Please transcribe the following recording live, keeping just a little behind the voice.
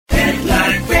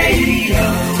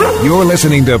You're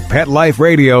listening to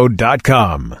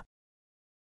PetLifeRadio.com.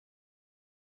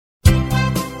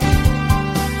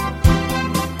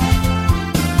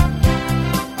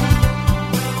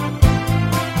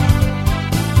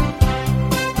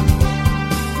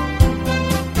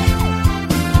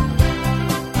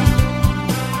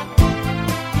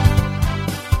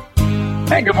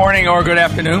 Hey, good morning or good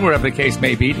afternoon, whatever the case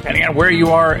may be, depending on where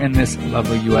you are in this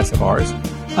lovely U.S. of ours.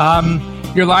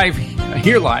 You're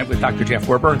here live with Dr. Jeff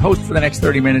Werber, host for the next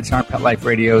 30 minutes on Pet Life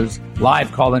Radio's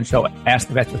live call-in show, Ask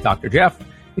the Vets with Dr. Jeff.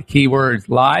 The key words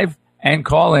live and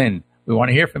call in. We want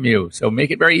to hear from you, so make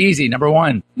it very easy. Number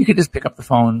one, you can just pick up the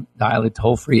phone, dial it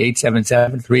toll-free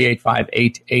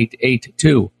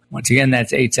 877-385-8882. Once again,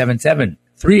 that's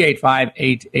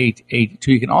 877-385-8882.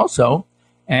 You can also,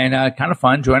 and kind of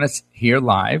fun, join us here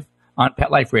live on Pet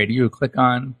Life Radio. You click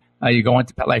on, you go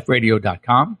into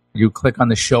PetLifeRadio.com. You click on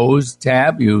the shows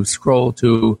tab. You scroll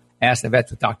to Ask the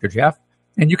Vets with Dr. Jeff,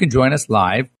 and you can join us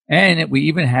live. And we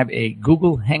even have a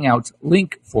Google Hangouts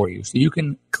link for you. So you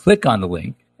can click on the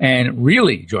link and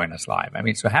really join us live. I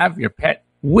mean, so have your pet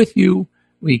with you.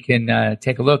 We can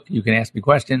take a look. You can ask me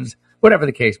questions, whatever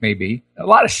the case may be. A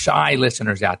lot of shy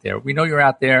listeners out there. We know you're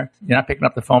out there. You're not picking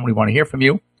up the phone. We want to hear from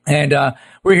you. And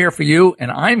we're here for you,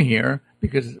 and I'm here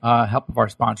because help of our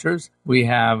sponsors. We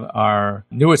have our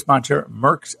newest sponsor,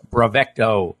 Merck's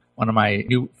Bravecto, one of my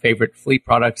new favorite flea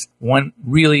products. One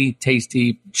really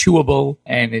tasty, chewable,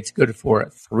 and it's good for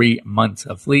 3 months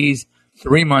of fleas,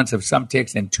 3 months of some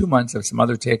ticks, and 2 months of some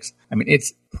other ticks. I mean,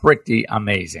 it's pretty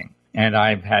amazing. And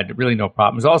I've had really no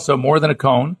problems. Also, More Than a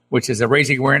Cone, which is a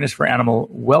raising awareness for animal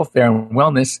welfare and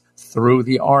wellness through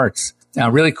the arts. Now,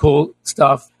 really cool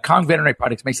stuff. Kong Veterinary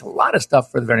Products makes a lot of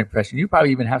stuff for the veterinary profession. You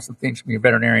probably even have some things from your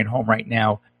veterinarian home right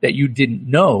now that you didn't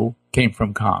know came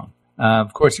from Kong.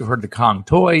 Of course, you've heard the Kong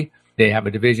toy. They have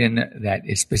a division that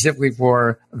is specifically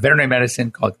for veterinary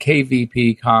medicine called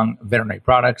KVP, Kong Veterinary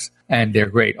Products, and they're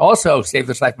great. Also, Save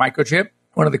This Life Microchip.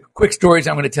 One of the quick stories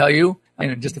I'm going to tell you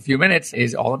in just a few minutes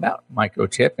is all about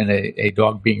microchip and a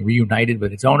dog being reunited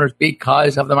with its owners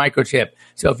because of the microchip.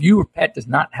 So if your pet does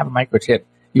not have a microchip,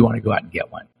 you want to go out and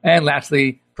get one. And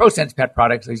lastly, ProSense Pet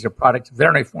Products. These are products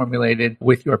veterinary formulated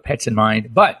with your pets in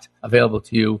mind, but available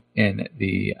to you in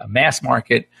the mass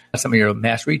market. Some of your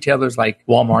mass retailers like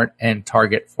Walmart and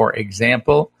Target, for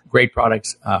example. Great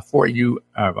products for you,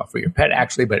 for your pet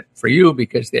actually, but for you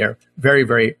because they're very,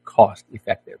 very cost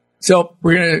effective. So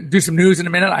we're going to do some news in a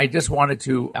minute. I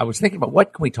was thinking about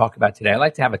what can we talk about today. I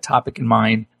like to have a topic in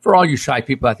mind for all you shy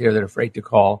people out there that are afraid to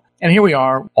call. And here we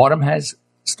are. Autumn has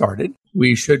started.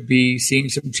 We should be seeing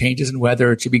some changes in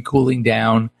weather. It should be cooling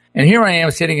down. And here I am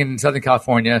sitting in Southern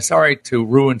California. Sorry to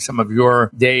ruin some of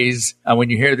your days when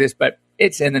you hear this, but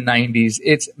it's in the 90s.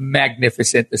 It's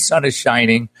magnificent. The sun is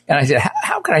shining. And I said,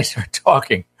 how can I start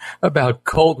talking about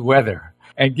cold weather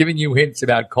and giving you hints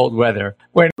about cold weather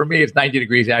when for me it's 90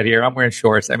 degrees out here? I'm wearing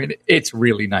shorts. I mean, it's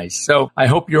really nice. So I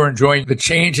hope you're enjoying the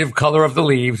change of color of the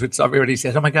leaves, which everybody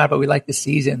says, oh my God, but we like the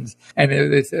seasons. And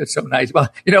it's so nice. Well,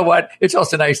 you know what? It's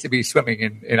also nice to be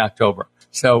swimming in October.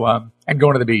 So, and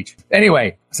going to the beach.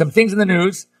 Anyway, some things in the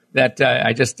news that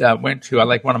I just went to. I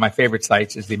like one of my favorite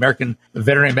sites is the American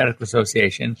Veterinary Medical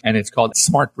Association, and it's called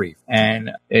Smart Brief,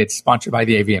 and it's sponsored by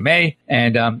the AVMA,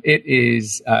 and it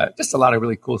is just a lot of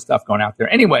really cool stuff going out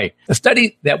there. Anyway, a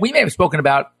study that we may have spoken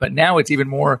about, but now it's even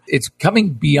more, it's coming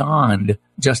beyond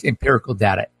just empirical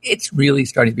data. It's really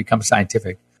starting to become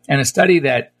scientific, and a study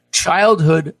that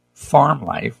childhood farm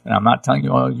life, and I'm not telling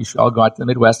you, oh, you should all go out to the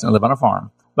Midwest and live on a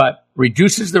farm, but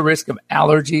reduces the risk of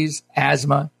allergies,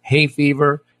 asthma, hay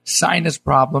fever, sinus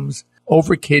problems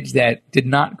over kids that did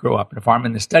not grow up in a farm.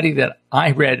 And the study that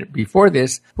I read before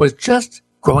this was just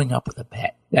growing up with a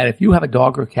pet. That if you have a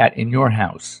dog or cat in your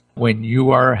house, when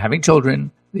you are having children,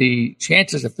 the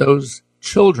chances of those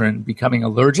children becoming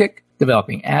allergic,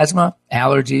 developing asthma,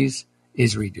 allergies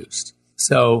is reduced.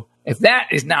 So if that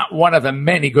is not one of the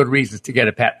many good reasons to get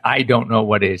a pet, I don't know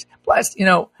what is. Plus, you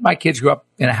know, my kids grew up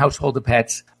in a household of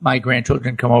pets. My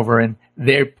grandchildren come over and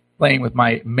they're playing with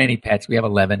my many pets. We have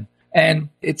 11. And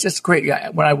it's just great.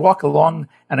 When I walk along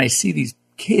and I see these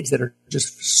kids that are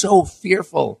just so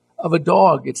fearful of a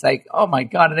dog, it's like, oh my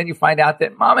God. And then you find out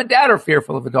that mom and dad are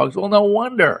fearful of the dogs. Well, no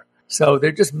wonder. So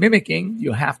they're just mimicking.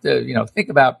 You have to, think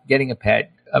about getting a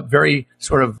pet. A very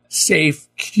sort of safe,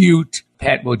 cute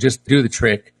pet will just do the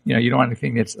trick. You don't want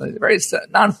anything that's very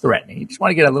non-threatening. You just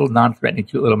want to get a little non-threatening,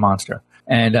 cute little monster.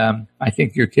 And I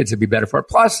think your kids would be better for it.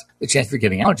 Plus, the chance for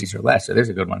getting allergies are less. So there's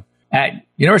a good one. At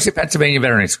University of Pennsylvania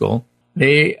Veterinary School,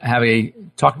 they have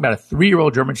talking about a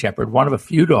 3-year-old German Shepherd, one of a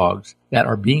few dogs that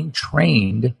are being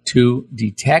trained to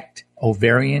detect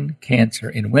ovarian cancer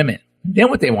in women. Then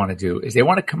what they want to do is they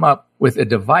want to come up with a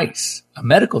device, a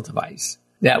medical device,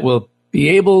 that will be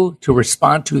able to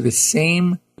respond to the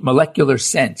same molecular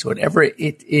sense, whatever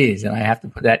it is, and I have to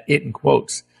put that "it" in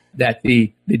quotes, that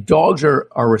the dogs are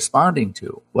responding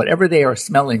to. Whatever they are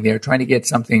smelling, they're trying to get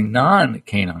something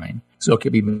non-canine, so it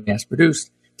could be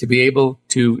mass-produced, to be able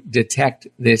to detect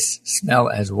this smell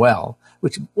as well,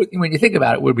 which, when you think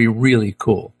about it, would be really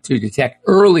cool to detect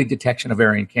early detection of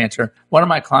ovarian cancer. One of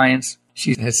my clients,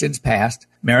 she has since passed,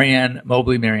 Marianne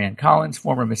Collins,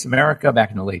 former Miss America back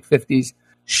in the late 50s.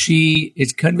 She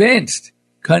is convinced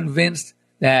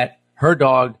that her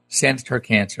dog sensed her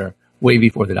cancer way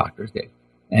before the doctors did.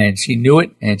 And she knew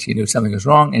it, and she knew something was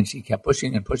wrong, and she kept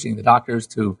pushing and pushing the doctors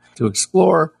to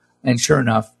explore. And sure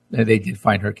enough, they did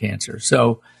find her cancer.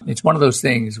 So it's one of those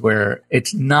things where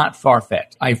it's not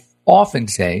far-fetched. I often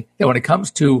say that when it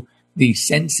comes to the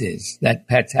senses that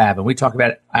pets have, and we talk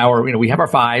about we have our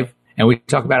 5, and we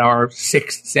talk about our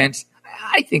 6th sense.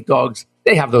 I think dogs,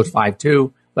 they have those 5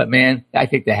 too, but man, I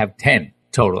think they have 10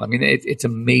 total. I mean, it's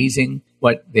amazing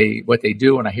what they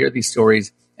do, and I hear these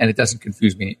stories, and it doesn't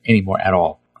confuse me anymore at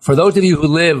all. For those of you who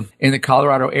live in the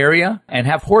Colorado area and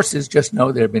have horses, just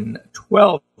know there have been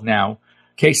 12 now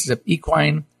cases of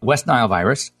equine West Nile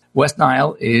virus. West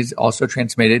Nile is also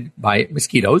transmitted by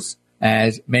mosquitoes,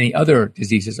 as many other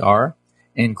diseases are,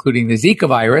 including the Zika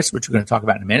virus, which we're going to talk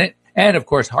about in a minute, and of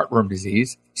course, heartworm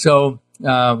disease. So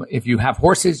if you have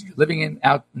horses, you're living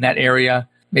out in that area,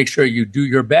 make sure you do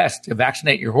your best to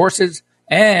vaccinate your horses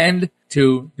and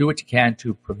to do what you can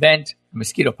to prevent the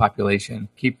mosquito population,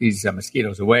 keep these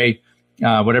mosquitoes away.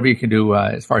 Whatever you can do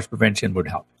as far as prevention would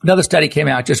help. Another study came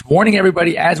out just warning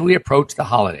everybody as we approach the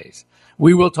holidays.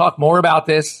 We will talk more about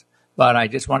this, but I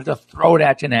just wanted to throw it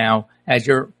at you now as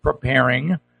you're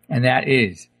preparing, and that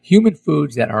is human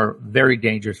foods that are very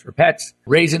dangerous for pets: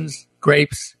 raisins,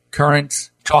 grapes,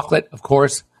 currants, chocolate, of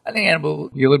course. I think Anna will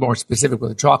be a little more specific with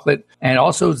the chocolate, and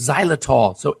also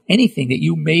xylitol. So anything that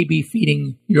you may be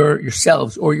feeding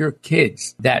yourselves or your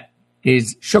kids that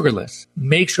is sugarless,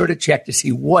 make sure to check to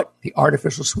see what the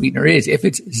artificial sweetener is. If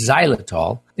it's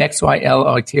xylitol,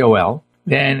 Xylitol,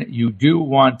 then you do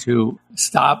want to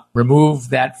remove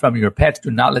that from your pets. Do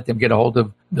not let them get a hold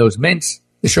of those mints,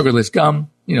 the sugarless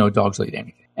gum. Dogs will eat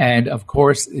anything. And of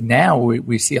course, now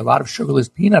we see a lot of sugarless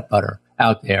peanut butter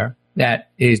out there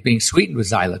that is being sweetened with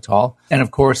xylitol. And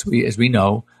of course, as we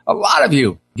know, a lot of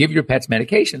you give your pets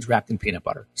medications wrapped in peanut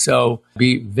butter. So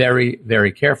be very,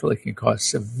 very careful. It can cause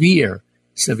severe,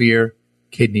 severe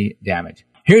kidney damage.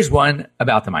 Here's one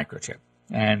about the microchip.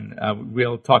 And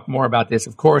we'll talk more about this,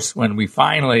 of course, when we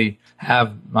finally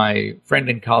have my friend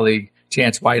and colleague,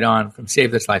 Chance White, on from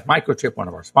Save This Life Microchip, one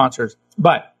of our sponsors.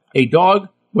 But a dog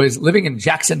was living in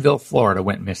Jacksonville, Florida,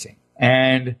 went missing.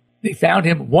 And they found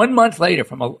him 1 month later,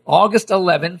 from August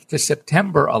 11th to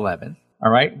September 11th. All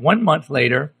right, 1 month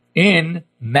later in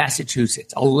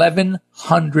Massachusetts,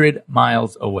 1,100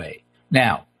 miles away.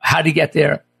 Now, how did he get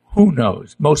there? Who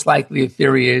knows? Most likely the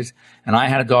theory is, and I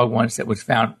had a dog once that was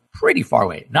found pretty far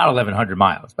away, not 1,100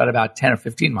 miles, but about 10 or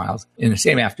 15 miles. In the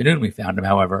same afternoon we found him,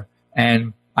 however,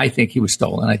 and I think he was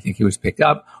stolen. I think he was picked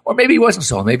up, or maybe he wasn't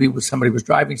stolen. Maybe somebody was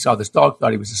driving, saw this dog,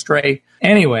 thought he was a stray.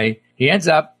 Anyway, he ends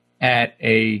up at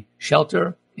a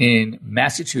shelter in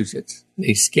Massachusetts.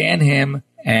 They scan him,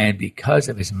 and because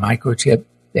of his microchip,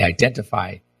 they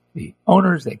identify the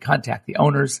owners, they contact the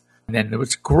owners, and then there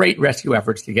was great rescue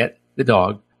efforts to get the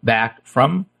dog back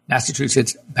from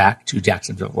Massachusetts back to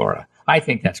Jacksonville, Florida. I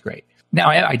think that's great. Now,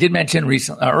 I did mention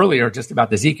earlier just about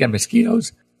the Zika and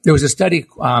mosquitoes. There was a study,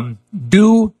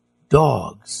 do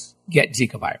dogs get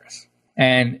Zika virus?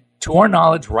 And to our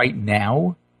knowledge right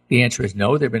now, the answer is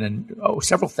no. There have been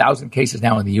several thousand cases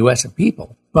now in the U.S. of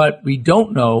people, but we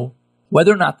don't know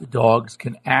whether or not the dogs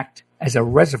can act as a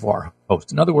reservoir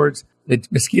host. In other words, the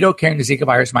mosquito carrying the Zika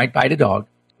virus might bite a dog.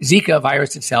 Zika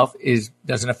virus itself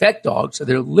doesn't affect dogs, so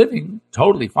they're living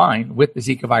totally fine with the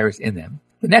Zika virus in them.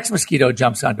 The next mosquito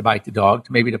jumps on to bite the dog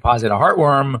to maybe deposit a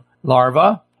heartworm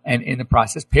larva, and in the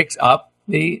process picks up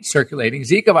the circulating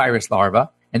Zika virus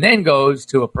larva, and then goes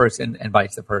to a person and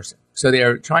bites the person. So they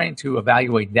are trying to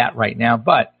evaluate that right now,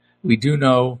 but we do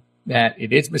know that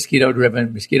it is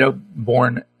mosquito-driven,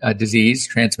 mosquito-borne disease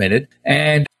transmitted,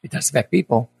 and it does affect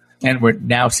people. And we're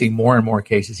now seeing more and more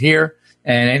cases here.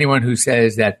 And anyone who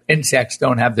says that insects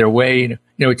don't have their way,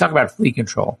 we talk about flea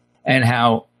control and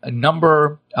how a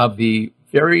number of the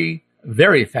very,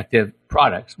 very effective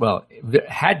products,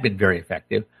 had been very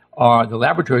effective, the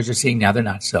laboratories are seeing now they're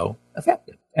not so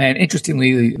effective. And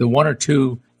interestingly, the one or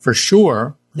two for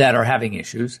sure that are having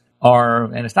issues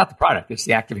and it's not the product, it's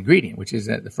the active ingredient, which is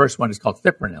the first one is called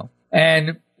fipronil.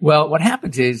 And what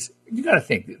happens is you got to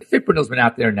think, fipronil's been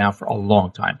out there now for a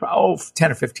long time, for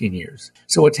 10 or 15 years.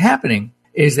 So what's happening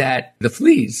is that the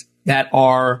fleas that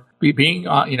are being,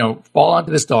 fall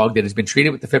onto this dog that has been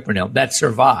treated with the fipronil that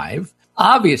survive,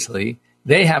 obviously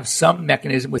they have some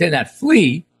mechanism within that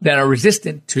flea that are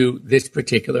resistant to this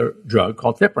particular drug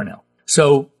called fipronil.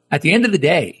 So at the end of the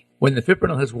day, when the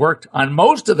fipronil has worked on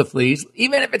most of the fleas,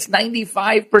 even if it's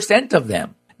 95% of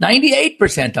them,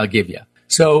 98% I'll give you.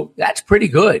 So that's pretty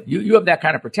good. You have that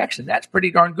kind of protection. That's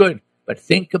pretty darn good. But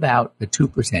think about the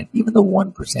 2%, even the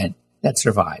 1% that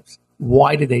survives.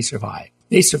 Why do they survive?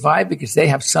 They survive because they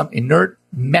have some inert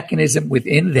mechanism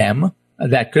within them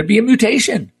that could be a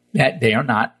mutation, that they are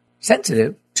not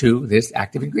sensitive to this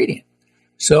active ingredient.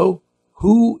 So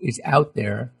who is out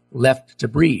there left to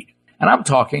breed? And I'm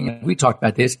talking, and we talked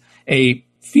about this, a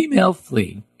female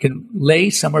flea can lay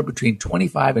somewhere between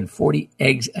 25 and 40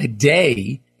 eggs a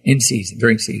day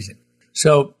during season.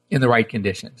 So in the right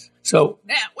conditions. So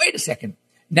now, wait a second.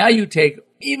 Now you take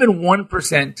even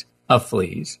 1% of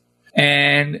fleas,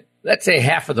 and let's say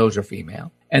half of those are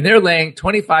female, and they're laying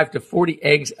 25 to 40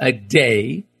 eggs a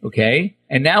day, okay?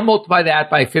 And now multiply that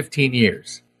by 15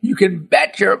 years. You can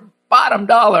bet your bottom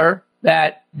dollar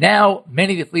that now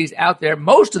many of the fleas out there,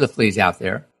 most of the fleas out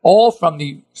there, all from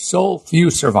the sole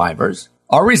few survivors,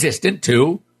 are resistant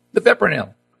to the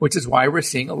fipronil, which is why we're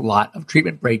seeing a lot of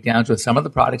treatment breakdowns with some of the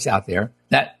products out there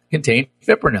that contain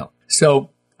fipronil. So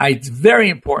it's very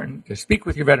important to speak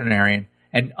with your veterinarian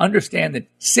and understand that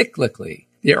cyclically,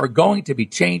 there are going to be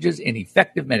changes in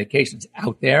effective medications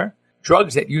out there.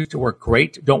 Drugs that used to work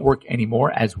great don't work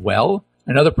anymore as well.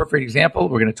 Another perfect example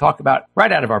we're going to talk about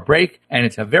right out of our break, and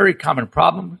it's a very common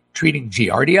problem, treating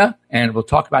Giardia, and we'll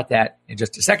talk about that in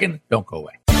just a second. Don't go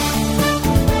away.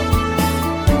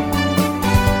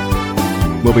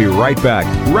 We'll be right back,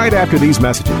 right after these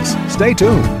messages. Stay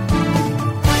tuned.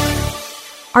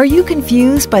 Are you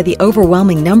confused by the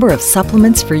overwhelming number of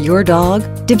supplements for your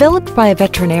dog? Developed by a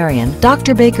veterinarian,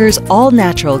 Dr. Baker's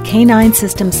all-natural Canine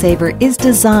System Saver is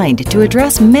designed to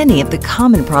address many of the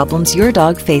common problems your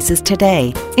dog faces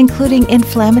today, including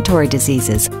inflammatory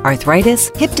diseases,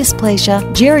 arthritis, hip dysplasia,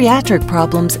 geriatric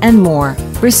problems, and more.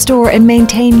 Restore and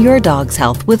maintain your dog's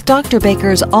health with Dr.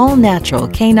 Baker's all-natural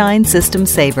Canine System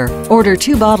Saver. Order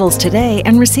 2 bottles today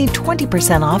and receive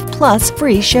 20% off plus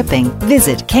free shipping.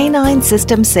 Visit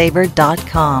caninesystemsaver.com.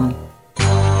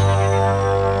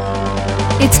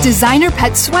 It's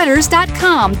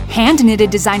DesignerPetSweaters.com. Hand-knitted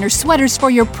designer sweaters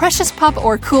for your precious pup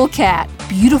or cool cat.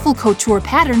 Beautiful couture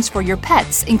patterns for your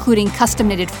pets, including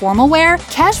custom-knitted formal wear,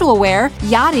 casual wear,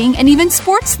 yachting, and even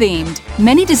sports-themed.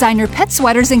 Many designer pet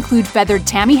sweaters include feathered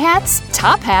tammy hats,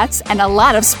 top hats, and a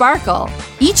lot of sparkle.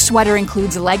 Each sweater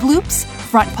includes leg loops,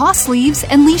 front paw sleeves,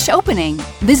 and leash opening.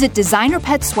 Visit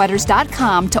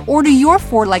DesignerPetSweaters.com to order your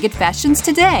 4-legged fashions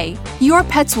today. Your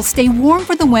pets will stay warm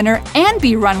for the winter and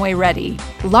be runway ready.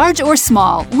 Large or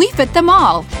small, we fit them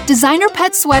all.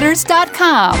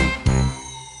 DesignerPetSweaters.com.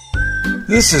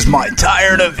 This is my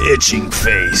tired of itching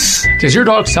face. Does your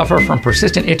dog suffer from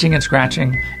persistent itching and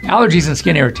scratching? Allergies and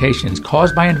skin irritations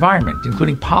caused by environment,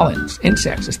 including pollens,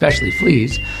 insects, especially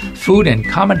fleas, food, and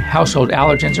common household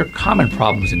allergens are common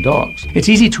problems in dogs. It's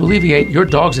easy to alleviate your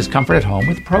dog's discomfort at home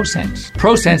with ProSense.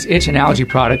 ProSense itch and allergy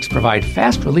products provide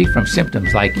fast relief from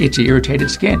symptoms like itchy, irritated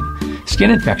skin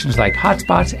infections like hot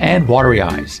spots, and watery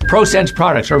eyes. ProSense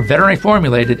products are veterinary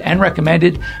formulated and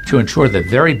recommended to ensure the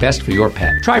very best for your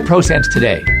pet. Try ProSense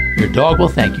today. Your dog will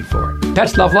thank you for it.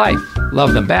 Pets love life.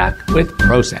 Love them back with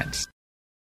ProSense.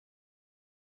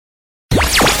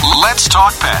 Let's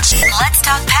talk pets. Let's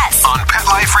talk pets On Pet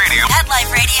Life Radio. Pet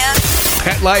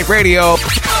Life Radio.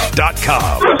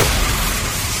 PetLifeRadio.com.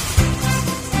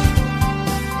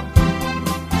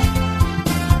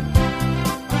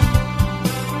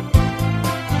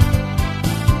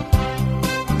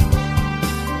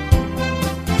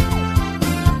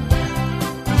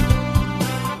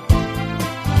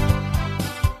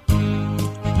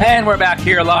 And we're back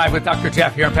here live with Dr.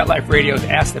 Jeff here on Pet Life Radio's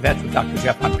Ask the Vets with Dr.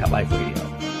 Jeff on Pet Life Radio.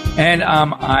 And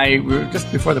we were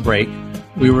just before the break,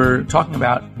 we were talking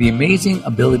about the amazing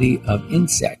ability of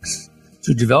insects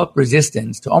to develop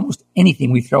resistance to almost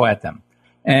anything we throw at them.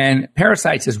 And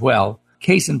parasites as well.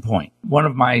 Case in point, one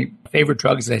of my favorite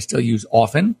drugs that I still use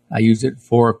often. I use it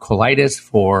for colitis,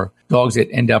 for dogs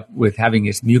that end up with having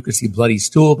this mucousy, bloody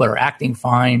stool but are acting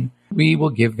fine. We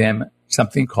will give them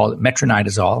something called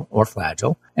metronidazole or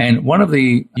Flagyl. And one of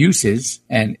the uses,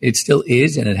 and it still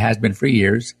is, and it has been for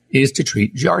years, is to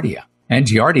treat Giardia. And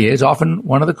Giardia is often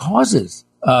one of the causes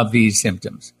of these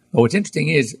symptoms. But what's interesting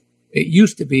is it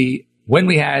used to be when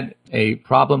we had a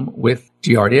problem with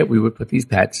Giardia, we would put these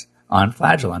pets on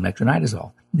Flagyl, on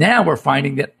metronidazole. Now we're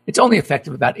finding that it's only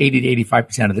effective about 80 to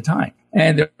 85% of the time.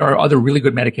 And there are other really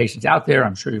good medications out there.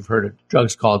 I'm sure you've heard of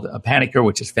drugs called Panicure,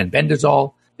 which is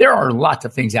fenbendazole. There are lots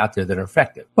of things out there that are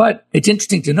effective. But it's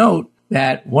interesting to note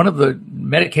that one of the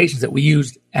medications that we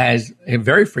use as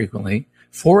very frequently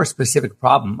for a specific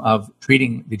problem of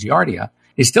treating the Giardia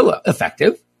is still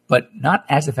effective, but not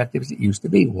as effective as it used to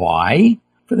be. Why?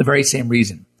 For the very same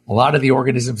reason. A lot of the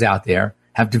organisms out there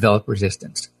have developed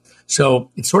resistance.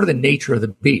 So it's sort of the nature of the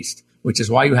beast, which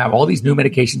is why you have all these new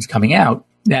medications coming out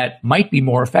that might be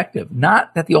more effective.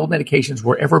 Not that the old medications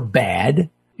were ever bad.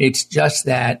 It's just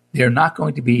that they're not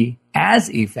going to be as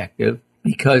effective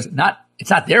because it's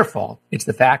not their fault. It's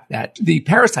the fact that the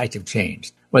parasites have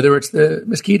changed, whether it's the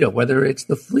mosquito, whether it's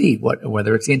the flea,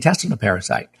 whether it's the intestinal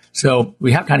parasite. So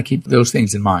we have to kind of keep those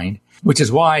things in mind, which is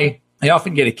why I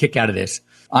often get a kick out of this.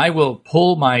 I will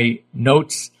pull my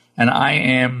notes, and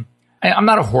I'm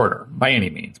not a hoarder by any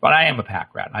means, but I am a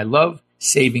pack rat. I love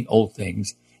saving old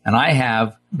things. And I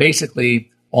have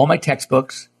basically all my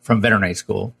textbooks from veterinary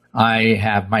school. I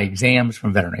have my exams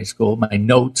from veterinary school, my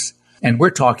notes, and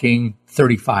we're talking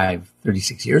 35,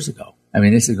 36 years ago. I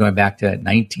mean, this is going back to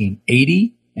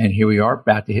 1980, and here we are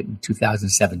about to hit in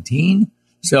 2017.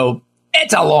 So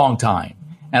it's a long time.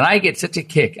 And I get such a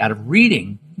kick out of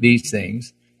reading these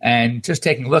things and just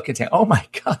taking a look and saying, oh my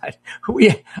God,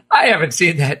 I haven't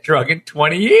seen that drug in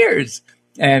 20 years.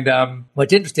 And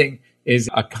what's interesting is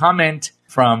a comment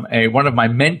from one of my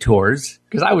mentors,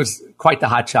 because I was quite the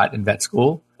hotshot in vet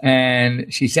school.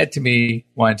 And she said to me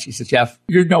once, she said, Jeff,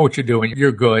 you know what you're doing.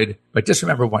 You're good. But just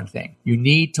remember one thing. You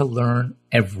need to learn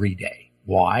every day.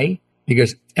 Why?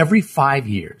 Because every 5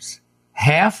 years,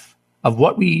 half of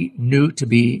what we knew to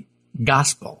be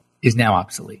gospel is now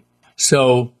obsolete.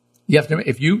 So you have to,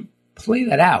 if you play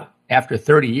that out after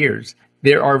 30 years,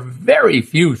 there are very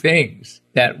few things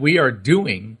that we are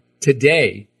doing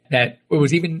today that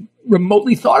was even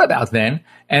remotely thought about then,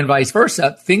 and vice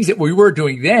versa. Things that we were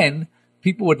doing then,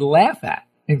 people would laugh at,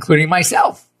 including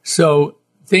myself. So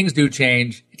things do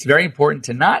change. It's very important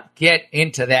to not get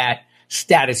into that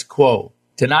status quo,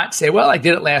 to not say, well, I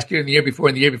did it last year and the year before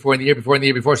and the year before and the year before and the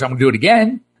year before, so I'm going to do it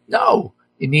again. No,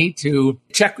 you need to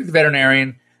check with the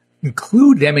veterinarian,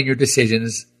 include them in your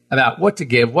decisions about what to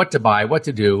give, what to buy, what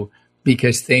to do,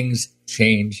 because things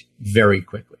change very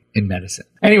quickly in medicine.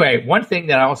 Anyway, one thing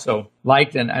that I also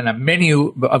liked, and many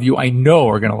of you I know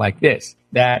are going to like this,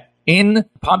 that in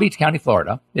Palm Beach County,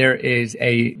 Florida, there is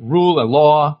a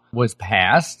law was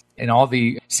passed in all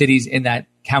the cities in that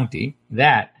county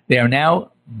that they are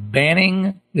now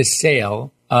banning the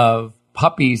sale of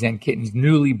puppies and kittens,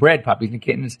 newly bred puppies and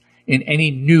kittens, in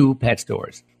any new pet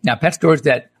stores. Now, pet stores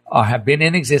that have been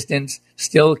in existence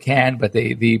still can, but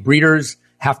the breeders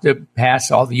have to pass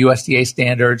all the USDA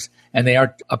standards, and they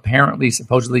are apparently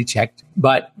supposedly checked.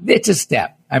 But it's a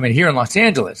step. I mean, here in Los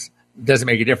Angeles, it doesn't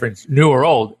make a difference, new or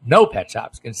old. No pet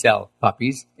shops can sell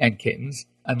puppies and kittens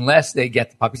unless they get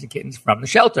the puppies and kittens from the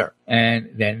shelter, and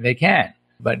then they can.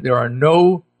 But there are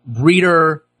no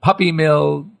breeder puppy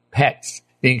mill pets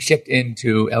being shipped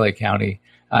into LA County.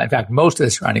 In fact, most of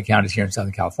the surrounding counties here in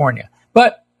Southern California.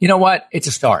 But you know what? It's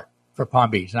a start for Palm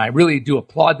Beach, and I really do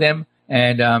applaud them.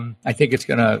 And I think it's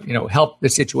going to, help the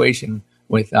situation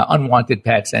with unwanted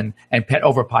pets and pet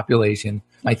overpopulation.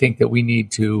 I think that we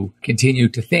need to continue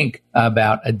to think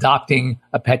about adopting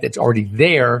a pet that's already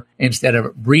there instead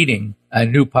of breeding a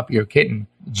new puppy or kitten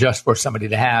just for somebody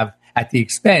to have at the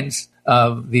expense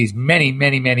of these many,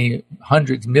 many, many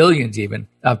hundreds, millions even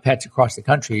of pets across the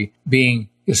country being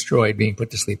destroyed, being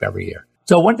put to sleep every year.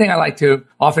 So one thing I like to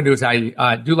often do is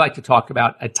I do like to talk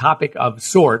about a topic of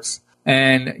sorts.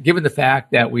 And given the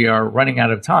fact that we are running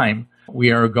out of time,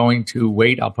 we are going to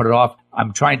wait. I'll put it off.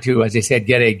 I'm trying to, as I said,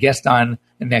 get a guest on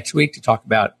next week to talk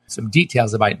about some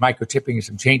details about microchipping and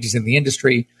some changes in the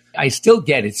industry. I still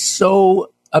get it's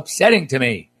so upsetting to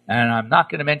me. And I'm not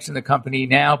going to mention the company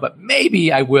now, but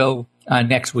maybe I will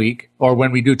next week or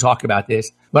when we do talk about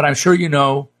this. But I'm sure you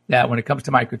know that when it comes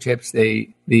to microchips,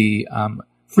 the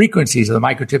frequencies of the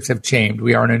microchips have changed.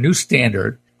 We are in a new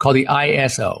standard called the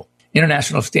ISO,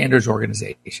 International Standards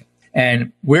Organization.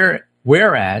 And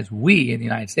whereas we in the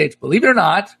United States, believe it or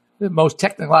not, the most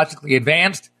technologically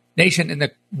advanced nation in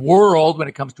the world when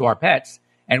it comes to our pets,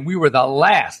 and we were the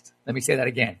last, let me say that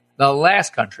again, the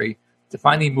last country to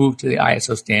finally move to the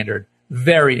ISO standard.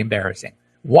 Very embarrassing.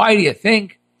 Why do you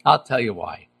think? I'll tell you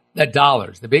why. The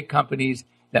dollars, the big companies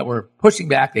that were pushing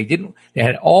back, they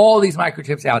had all these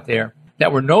microchips out there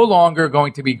that were no longer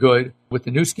going to be good with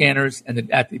the new scanners and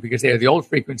because they are the old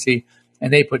frequency,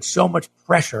 and they put so much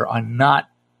pressure on not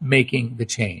making the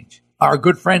change. Our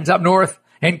good friends up north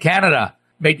in Canada,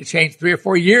 made the change 3 or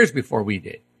 4 years before we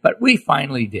did. But we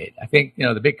finally did. I think,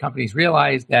 the big companies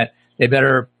realized that they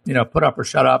better, put up or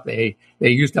shut up. They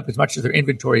used up as much of their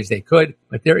inventory as they could.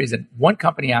 But there isn't one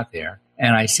company out there,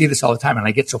 and I see this all the time, and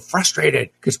I get so frustrated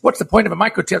because what's the point of a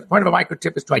microchip? The point of a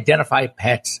microchip is to identify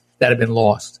pets that have been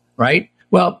lost, right?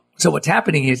 Well, so what's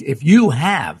happening is if you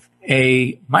have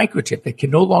a microchip that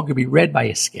can no longer be read by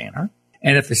a scanner,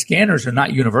 and if the scanners are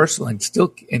not universal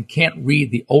and can't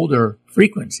read the older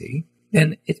frequency,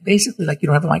 then it's basically like you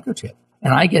don't have a microchip.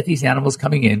 And I get these animals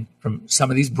coming in from some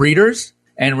of these breeders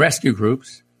and rescue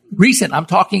groups. I'm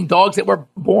talking dogs that were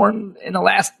born in the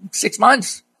last 6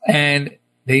 months. And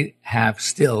they have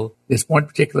still, this one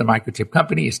particular microchip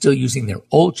company is still using their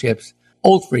old chips,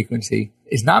 old frequency,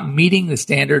 is not meeting the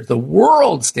standards, the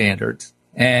world standards.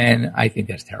 And I think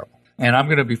that's terrible.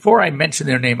 And before I mention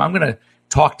their name, I'm going to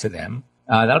talk to them.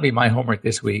 That'll be my homework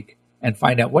this week and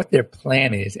find out what their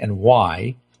plan is and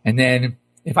why. And then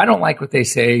if I don't like what they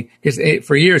say, because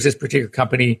for years this particular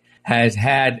company has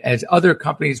had, as other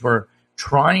companies were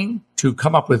trying to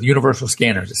come up with universal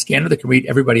scanners, a scanner that can read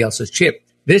everybody else's chip,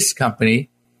 this company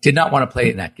did not want to play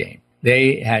in that game.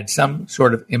 They had some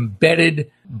sort of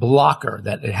embedded blocker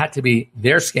that it had to be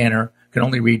their scanner can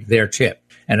only read their chip.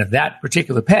 And if that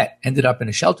particular pet ended up in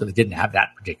a shelter that didn't have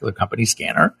that particular company's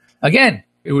scanner, again,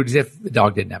 it was as if the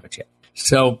dog didn't have a chip.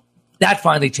 So that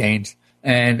finally changed.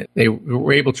 And they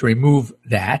were able to remove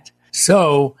that.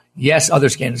 So, yes, other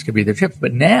scanners could be their chips.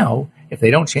 But now, if they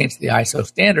don't change the ISO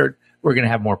standard, we're going to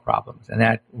have more problems. And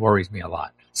that worries me a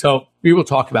lot. So we will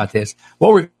talk about this.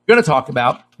 What we're going to talk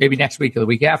about, maybe next week or the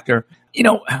week after,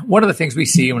 one of the things we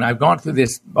see when I've gone through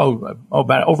this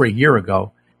about over a year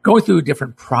ago, going through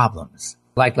different problems.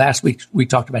 Like last week, we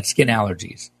talked about skin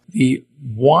allergies. The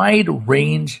wide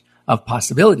range of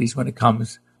possibilities when it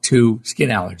comes to skin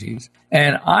allergies.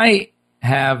 And I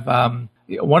have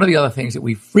one of the other things that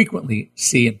we frequently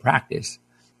see in practice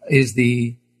is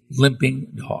the limping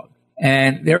dog.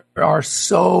 And there are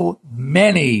so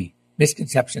many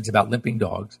misconceptions about limping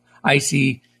dogs. I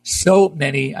see so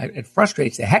many, it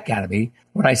frustrates the heck out of me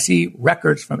when I see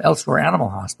records from Elsewhere Animal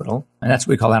Hospital, and that's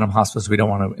what we call animal hospitals. We don't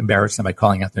want to embarrass them by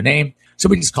calling out their name. So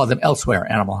we just call them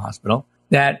Elsewhere Animal Hospital,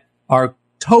 that are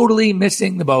totally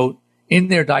missing the boat in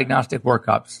their diagnostic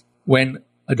workups when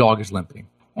a dog is limping.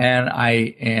 And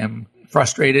I am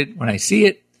frustrated when I see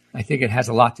it. I think it has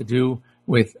a lot to do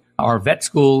with our vet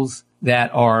schools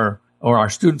or our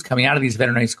students coming out of these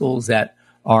veterinary schools that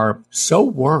are so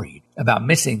worried about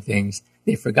missing things,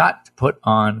 they forgot to put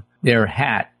on their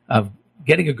hat of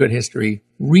getting a good history,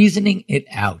 reasoning it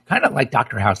out, kind of like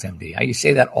Dr. House MD. I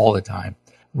say that all the time.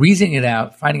 Reasoning it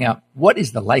out, finding out what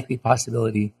is the likely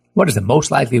possibility, what is the most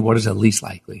likely, what is the least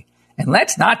likely. And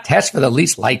let's not test for the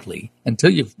least likely until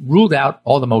you've ruled out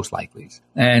all the most likelies.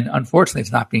 And unfortunately,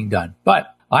 it's not being done.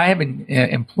 But I have been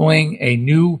employing a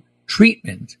new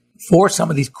treatment for some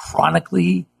of these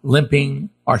chronically limping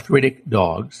arthritic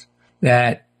dogs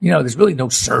that, there's really no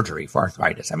surgery for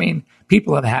arthritis. I mean,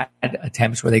 people have had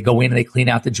attempts where they go in and they clean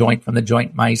out the joint from the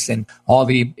joint mice and all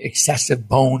the excessive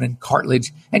bone and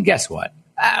cartilage. And guess what?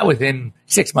 Within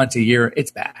 6 months, a year, it's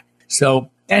back.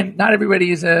 So, and not everybody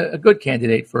is a good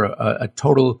candidate for a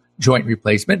total joint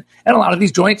replacement. And a lot of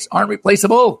these joints aren't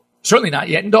replaceable, certainly not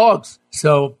yet in dogs.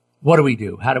 So what do we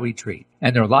do? How do we treat?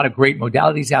 And there are a lot of great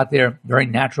modalities out there, very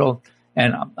natural.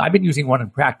 And I've been using one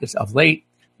in practice of late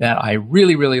that I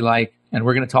really, really like. And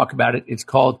we're going to talk about it. It's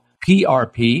called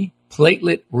PRP,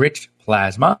 platelet-rich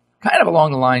plasma, kind of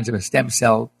along the lines of a stem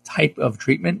cell type of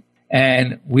treatment.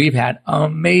 And we've had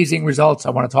amazing results.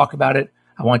 I want to talk about it.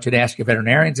 I want you to ask your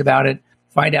veterinarians about it.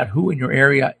 Find out who in your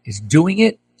area is doing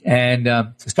it and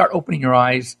to start opening your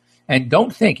eyes. And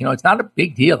don't think, it's not a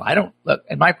big deal. I don't look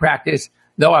in my practice,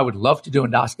 though I would love to do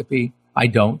endoscopy. I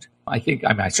don't. I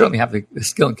certainly have the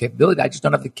skill and capability. I just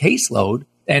don't have the caseload.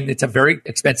 And it's a very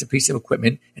expensive piece of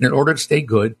equipment. And in order to stay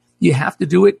good, you have to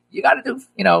do it. You got to do,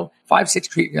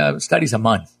 5-6 studies a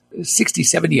month, 60,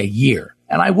 70 a year.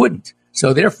 And I wouldn't.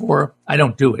 So therefore, I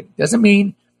don't do it. Doesn't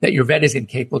mean that your vet is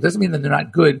incapable. It doesn't mean that they're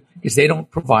not good because they don't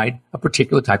provide a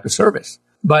particular type of service.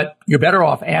 But you're better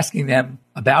off asking them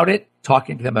about it,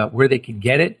 talking to them about where they can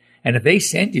get it. And if they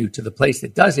send you to the place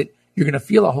that does it, you're going to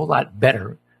feel a whole lot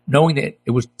better knowing that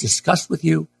it was discussed with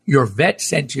you, your vet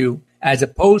sent you, as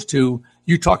opposed to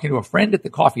you talking to a friend at the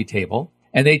coffee table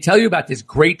and they tell you about this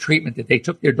great treatment that they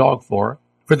took their dog for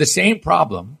the same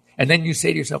problem. And then you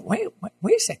say to yourself, wait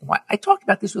a second. Why? I talked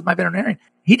about this with my veterinarian.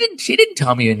 She didn't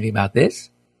tell me anything about this.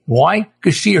 Why?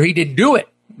 Because she or he didn't do it.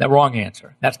 The wrong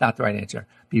answer. That's not the right answer.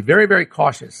 Be very, very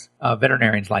cautious of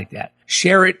veterinarians like that.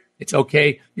 Share it It's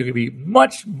okay. You're going to be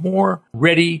much more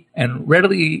ready and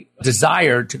readily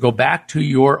desired to go back to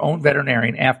your own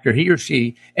veterinarian after he or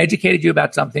she educated you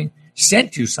about something,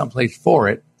 sent you someplace for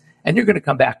it, and you're going to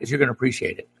come back because you're going to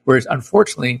appreciate it. Whereas,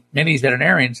 unfortunately, many of these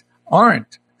veterinarians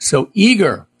aren't so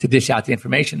eager to dish out the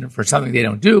information for something they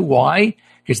don't do. Why?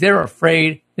 Because they're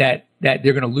afraid that they're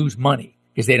going to lose money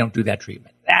because they don't do that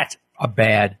treatment. That's a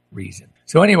bad reason.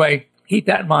 So anyway, keep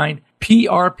that in mind.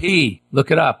 PRP, look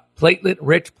it up.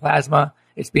 Platelet-rich plasma.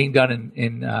 It's being done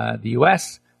in the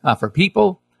U.S. For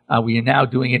people. We are now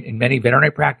doing it in many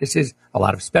veterinary practices, a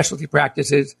lot of specialty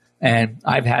practices, and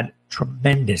I've had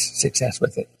tremendous success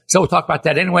with it. So we'll talk about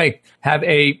that anyway. Have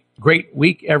a great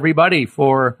week, everybody,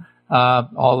 for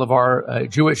all of our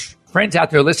Jewish friends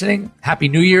out there listening. Happy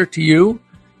New Year to you.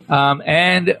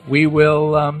 And we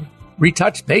will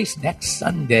retouch base next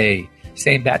Sunday.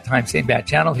 Same bat time, same bat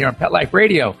channel here on Pet Life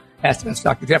Radio. Ask the Best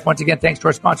Dr. Jeff. Once again, thanks to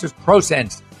our sponsors,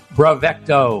 ProSense,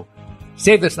 Bravecto,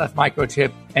 Save This Left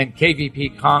Microchip, and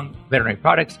KVP Kong Veterinary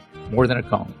Products. More than a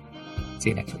comb. See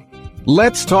you next week.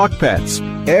 Let's Talk Pets,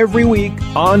 every week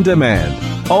on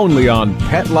demand, only on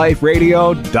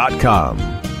PetLifeRadio.com.